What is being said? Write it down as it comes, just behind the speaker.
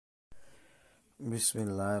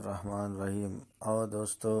बिस्मिल्लाहिर्रहमानिर्रहीम। और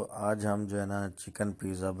दोस्तों, आज हम जो है ना चिकन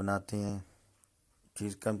पिज़्ज़ा बनाते हैं।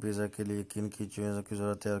 चिकन पिज़्ज़ा के लिए किन की चीज़ों की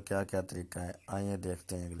ज़रूरत है और क्या क्या तरीका है, आइए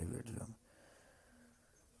देखते हैं अगली वीडियो में।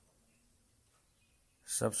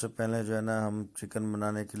 सबसे पहले जो है ना हम चिकन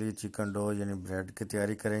बनाने के लिए चिकन डो यानी ब्रेड की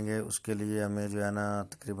तैयारी करेंगे। उसके लिए हमें जो है ना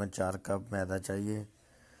तकरीबन 4 कप मैदा चाहिए,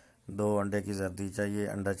 2 अंडे की जर्दी चाहिए,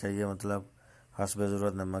 अंडा चाहिए मतलब, हस्बे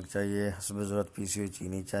ज़रूरत नमक चाहिए, हस्बे ज़रूरत पीसी हुई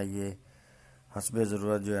चीनी चाहिए, हस्बे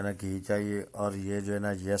ज़रूरत जो है ना घी चाहिए, और ये जो है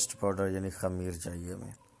ना येस्ट पाउडर यानी खमीर चाहिए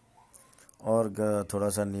हमें, और थोड़ा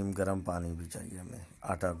सा नीम गर्म पानी भी चाहिए हमें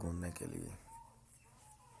आटा गूंदने के लिए।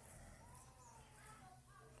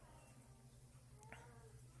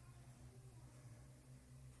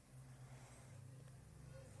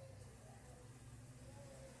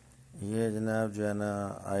 ये जनाब जो है ना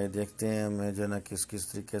आए देखते हैं हमें जो है ना किस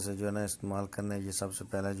किस तरीके से जो है ना इस्तेमाल करना है। ये सबसे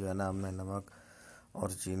पहले जो है ना हमने नमक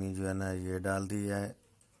और चीनी जो है ना ये डाल दी है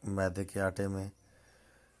मैदे के आटे में।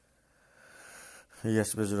 ये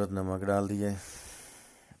इस पे ज़रूरत नमक डाल दिए।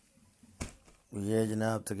 ये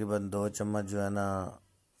जनाब तकरीबन 2 चम्मच जो है ना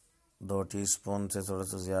 2 टीस्पून से थोड़ा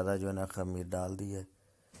सा ज़्यादा जो है ना खमीर डाल दी है,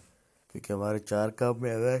 क्योंकि हमारे 4 कप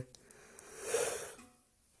में है।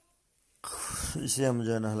 इसे हम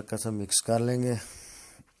जो है ना हल्का सा मिक्स कर लेंगे।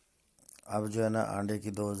 अब जो है ना अंडे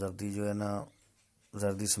की 2 जर्दी जो है ना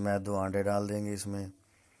जर्दी समेत 2 अंडे डाल देंगे इसमें।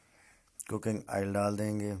 कुकिंग ऑयल डाल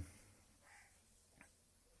देंगे।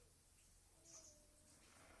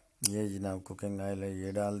 ये जनाब कुकिंग ऑयल है,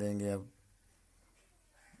 ये डाल देंगे। अब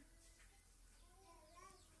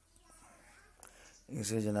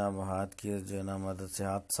इसे जनाब हाथ की जो है ना मदद से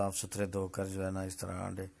हाथ साफ सुथरे धोकर जो है ना इस तरह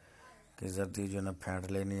अंडे की जर्दी जो है ना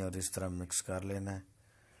फेंट लेनी है और इस तरह मिक्स कर लेना है।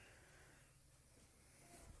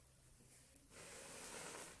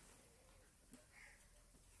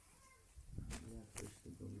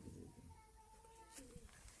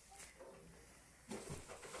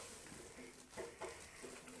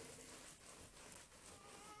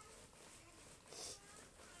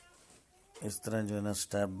 इस तरह जो है ना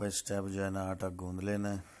स्टेप बाय स्टेप जो है ना आटा गूंद लेना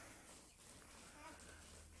है।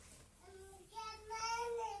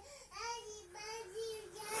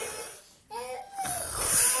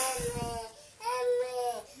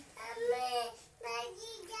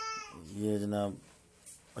 ये जनाब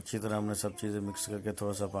अच्छी तरह हमने सब चीज़ें मिक्स करके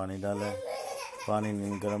थोड़ा सा पानी डाला है। पानी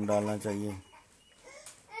नीम गर्म डालना चाहिए।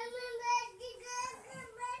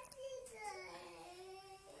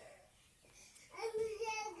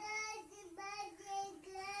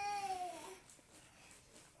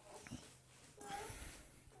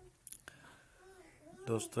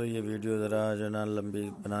 दोस्तों, ये वीडियो ज़रा जो है ना लंबी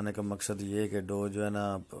बनाने का मकसद ये है कि डो जो है ना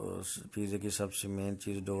पिज़्ज़े की सबसे मेन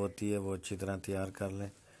चीज़ डो होती है, वो अच्छी तरह तैयार कर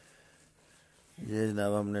लें। ये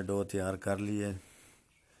जनाब हमने डो तैयार कर ली है।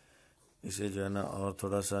 इसे जो है ना और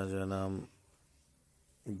थोड़ा सा जो है ना हम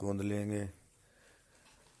गूंद लेंगे,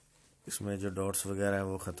 इसमें जो डॉट्स वगैरह है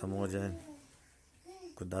वो ख़त्म हो जाएं।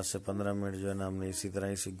 कुछ 10 से 15 मिनट जो है ना हमने इसी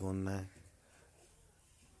तरह इसे गूंदना है।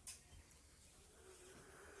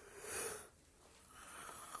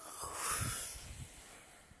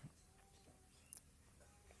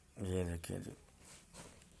 ये देखिए जी,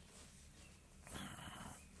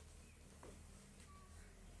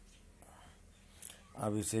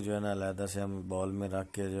 अब इसे जो है ना अलहदा से हम बॉल में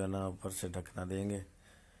रख के जो है ना ऊपर से ढकना देंगे।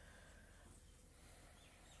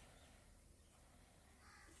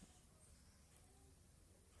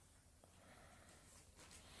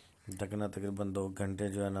 ढकना तकरीबन 2 घंटे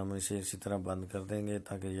जो है ना हम इसे इसी तरह बंद कर देंगे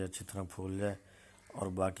ताकि ये अच्छी तरह फूल जाए, और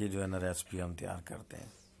बाकी जो है ना रेसिपी हम तैयार करते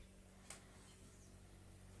हैं।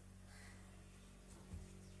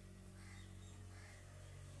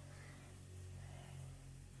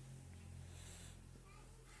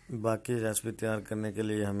 बाकी रेसिपी तैयार करने के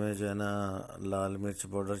लिए हमें जो है ना लाल मिर्च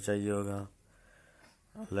पाउडर चाहिए होगा,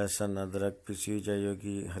 लहसुन अदरक पिसी हुई चाहिए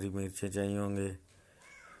होगी, हरी मिर्चें चाहिए होंगे,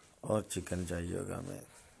 और चिकन चाहिए होगा हमें।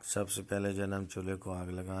 सबसे पहले जो है ना हम चूल्हे को आग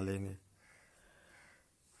लगा लेंगे,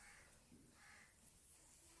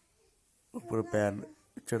 ऊपर पैन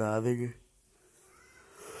चढ़ा देंगे।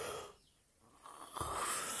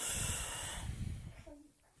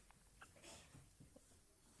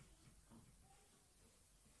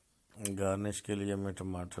 गार्निश के लिए हमें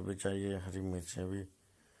टमाटर भी चाहिए, हरी मिर्चें भी।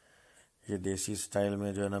 ये देसी स्टाइल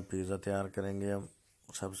में जो है ना पिज़्ज़ा तैयार करेंगे हम।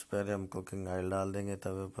 सबसे पहले हम कुकिंग ऑयल डाल देंगे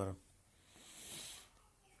तवे पर।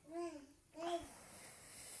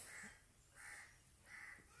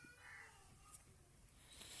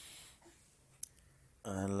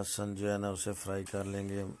 लहसुन जो है ना उसे फ्राई कर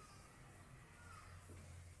लेंगे हम।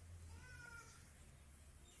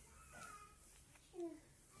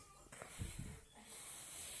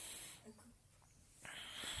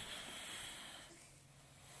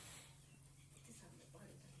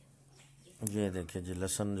 ये देखिए जी,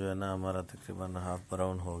 लहसुन जो है ना हमारा तकरीबन हाफ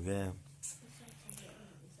ब्राउन हो गया है।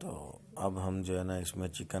 तो अब हम जो है ना इसमें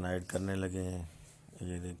चिकन ऐड करने लगे हैं।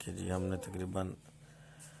 ये देखिए जी, हमने तकरीबन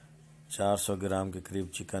 400 ग्राम के करीब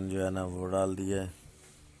चिकन जो है ना वो डाल दिया है।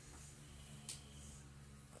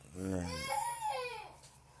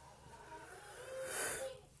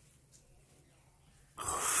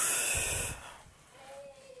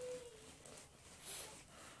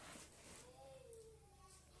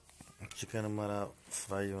 चिकन हमारा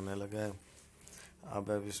फ्राई होने लगा है। अब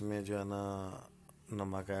इसमें जो है ना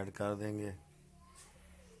नमक ऐड कर देंगे।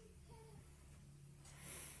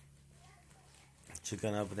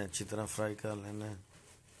 चिकन आपने अच्छी तरह फ्राई कर लेना है।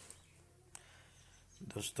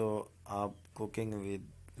 दोस्तों, आप कुकिंग विद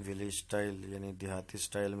विलेज स्टाइल यानी देहाती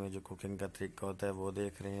स्टाइल में जो कुकिंग का तरीका होता है वो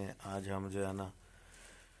देख रहे हैं। आज हम जो है ना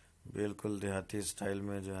बिल्कुल देहाती स्टाइल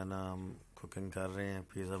में जो है ना हम कुकिंग कर रहे हैं,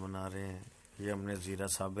 पिज़्ज़ा बना रहे हैं। ये हमने ज़ीरा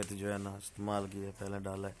साबित जो है ना इस्तेमाल किया, पहले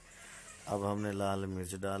डाला है। अब हमने लाल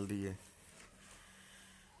मिर्च डाल दी है।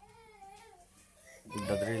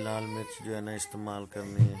 डगरी लाल मिर्च जो है ना इस्तेमाल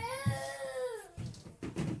करनी है।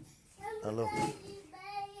 हेलो।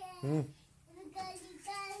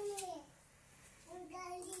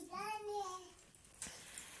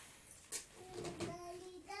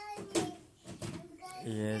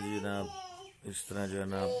 ये जनाब इस तरह जो है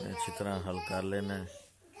ना आपने अच्छी तरह हल कर लेना है।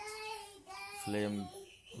 फ्लेम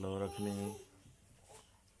लो रखनी है।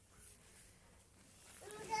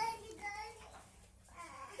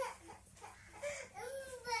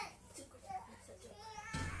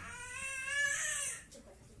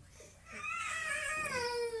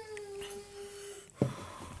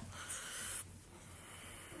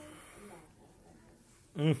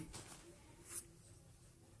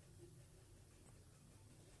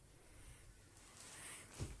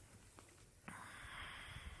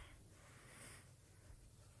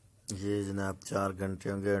 ये जनाब 4 घंटे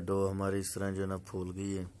हो गए, डो हमारी इस तरह जो है ना फूल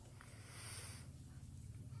गई है।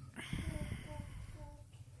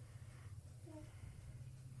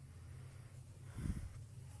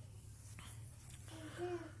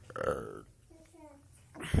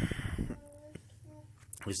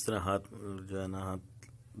 इस तरह हाथ जो है ना हाथ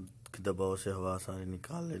के दबाव से हवा सारी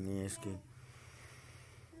निकाल लेनी है इसकी।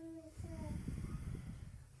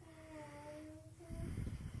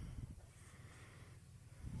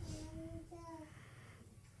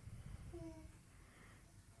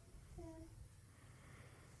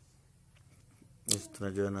 इस तरह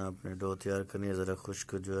जो है ना आपने डो तैयार करनी है। ज़रा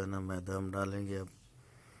खुश्क जो है ना मैदा हम डालेंगे। अब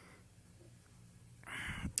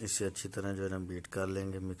इसे अच्छी तरह जो है ना बीट कर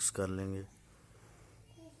लेंगे, मिक्स कर लेंगे।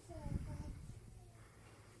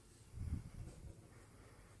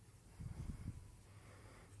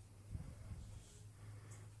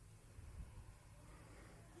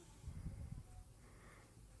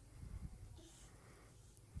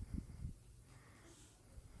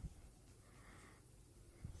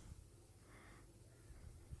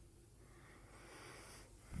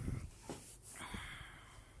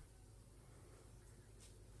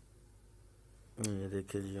 ये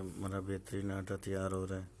देखिए जी, हमारा बेहतरीन आटा तैयार हो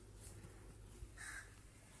रहा है।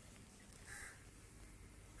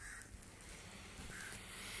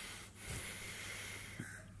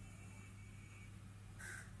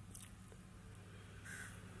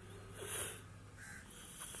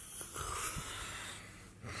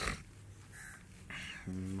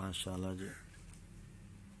 माशाल्लाह जी,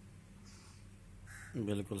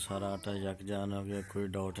 बिल्कुल सारा आटा यकजान हो गया, कोई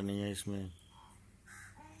डाउट नहीं है इसमें।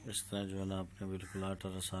 इस तरह जो है ना आपने बिल्कुल आटा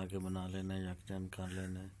रसा के बना लेना है, यकजान कर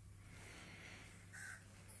लेना है।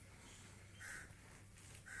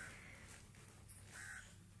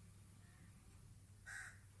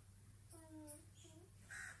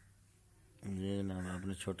 ये ना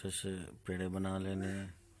आपने छोटे से पेड़े बना लेने हैं।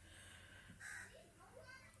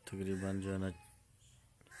 तकरीबन जो है ना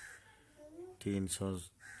 300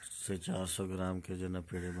 से 400 ग्राम के जो है ना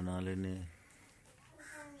पेड़े बना लेने हैं।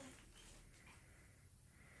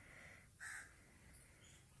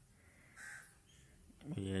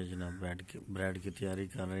 ये जनाब ब्रेड की तैयारी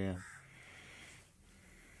कर रहे हैं।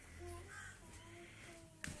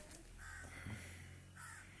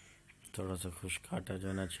 थोड़ा सा खुश्क आटा जो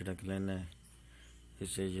है ना छिड़क लेना है,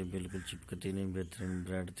 इससे ये बिल्कुल चिपकती नहीं, बेहतरीन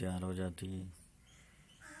ब्रेड तैयार हो जाती है।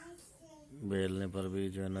 बेलने पर भी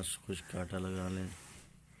जो है ना खुश्क आटा लगा लें।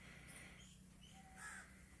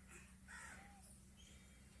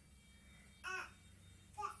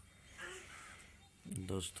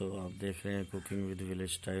 दोस्तों, आप देख रहे हैं कुकिंग विद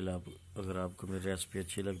विलेज स्टाइल। आप अगर आपको मेरी रेसिपी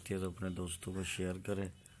अच्छी लगती है तो अपने दोस्तों को शेयर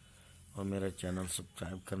करें और मेरा चैनल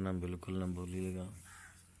सब्सक्राइब करना बिल्कुल ना भूलिएगा।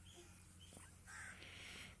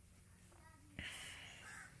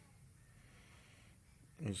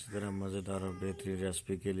 इस तरह मज़ेदार और बेहतरीन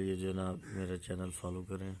रेसिपी के लिए जो ना मेरा चैनल फॉलो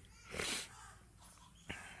करें।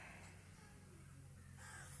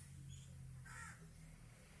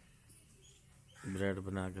 ब्रेड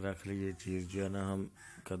बना के रख लीजिए। चीज़ जो है ना हम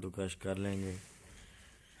कद्दूकश कर लेंगे।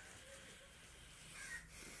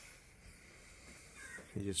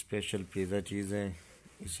 ये स्पेशल पिज़्ज़ा चीज़ है,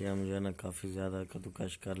 इसे हम जो है ना काफ़ी ज़्यादा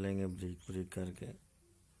कद्दूकश कर लेंगे बारीक बारीक करके।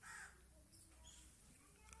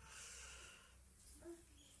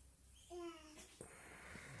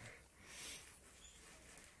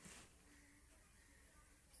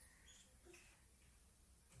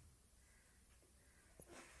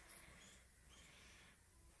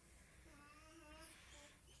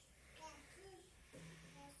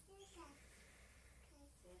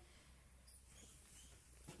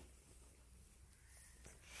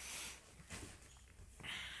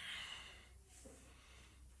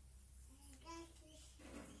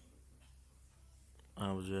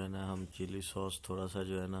 अब जो है ना हम चिली सॉस थोड़ा सा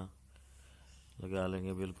जो है ना लगा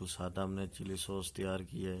लेंगे। बिल्कुल सादा हमने चिली सॉस तैयार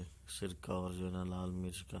किया है, सिरका और जो है ना लाल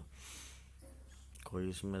मिर्च का। कोई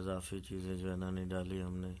इसमें इजाफी चीज़ें जो है ना नहीं डाली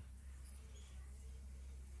हमने।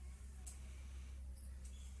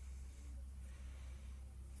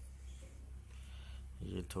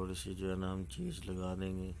 ये थोड़ी सी जो है ना हम चीज़ लगा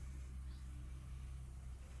देंगे।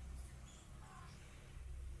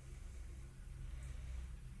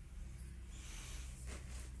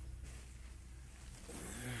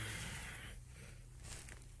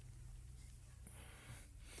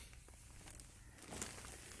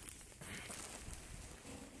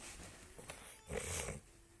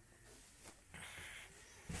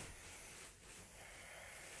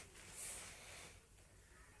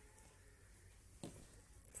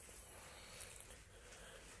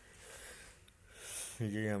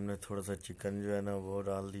 ये हमने थोड़ा सा चिकन जो है ना वो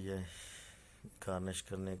डाल दिया है गार्निश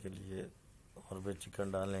करने के लिए, और भी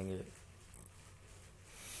चिकन डालेंगे।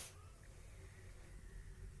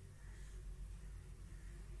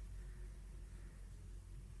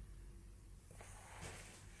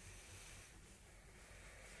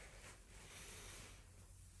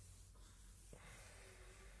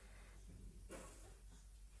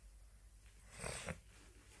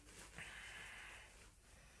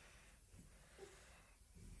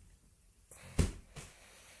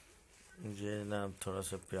 ये ना थोड़ा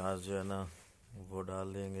सा प्याज जो है ना वो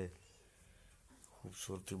डाल देंगे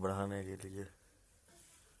खूबसूरती बढ़ाने के लिए।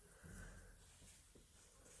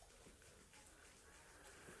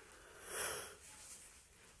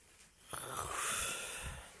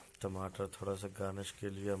 टमाटर थोड़ा सा गार्निश के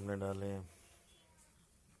लिए हमने डाले हैं।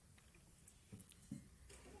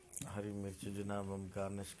 हरी मिर्च जनाब हम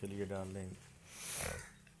गार्निश के लिए डाल देंगे।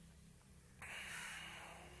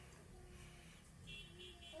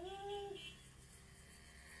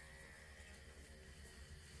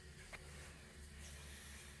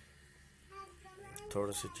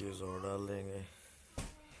 थोड़ी सी चीज़ और डाल देंगे।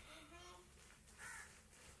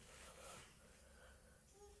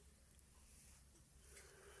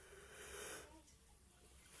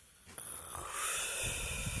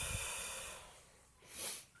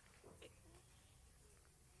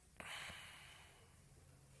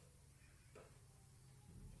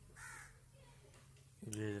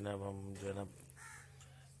 ये जनाब हम जो है ना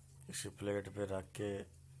इसी प्लेट पे रख के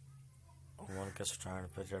ओवन के स्टैंड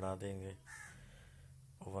पे चढ़ा देंगे।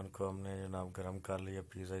 ओवन को हमने जनाब गरम कर लिया,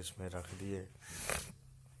 पिज़्ज़ा इसमें रख दिए।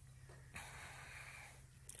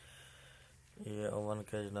 ये ओवन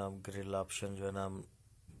का जनाब ग्रिल ऑप्शन जो है ना हम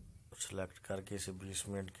सेलेक्ट करके इसे 20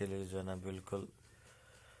 मिनट के लिए जो है ना बिल्कुल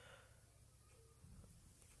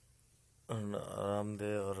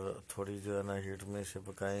आरामदेह और थोड़ी जो है ना हीट में इसे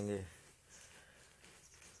पकाएंगे।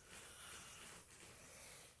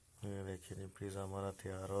 ये देखिए जी पिज़्ज़ा हमारा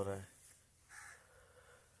तैयार हो रहा है।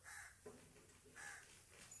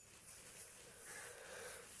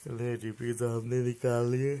 ले जी पिज़्ज़ा हमने निकाल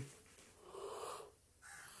लिए।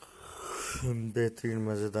 बेहतरीन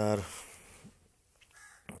मज़ेदार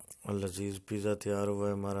और लजीज पिज़्ज़ा तैयार हुआ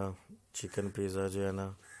है हमारा। चिकन पिज़्ज़ा जो है ना,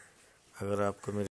 अगर आपको मेरी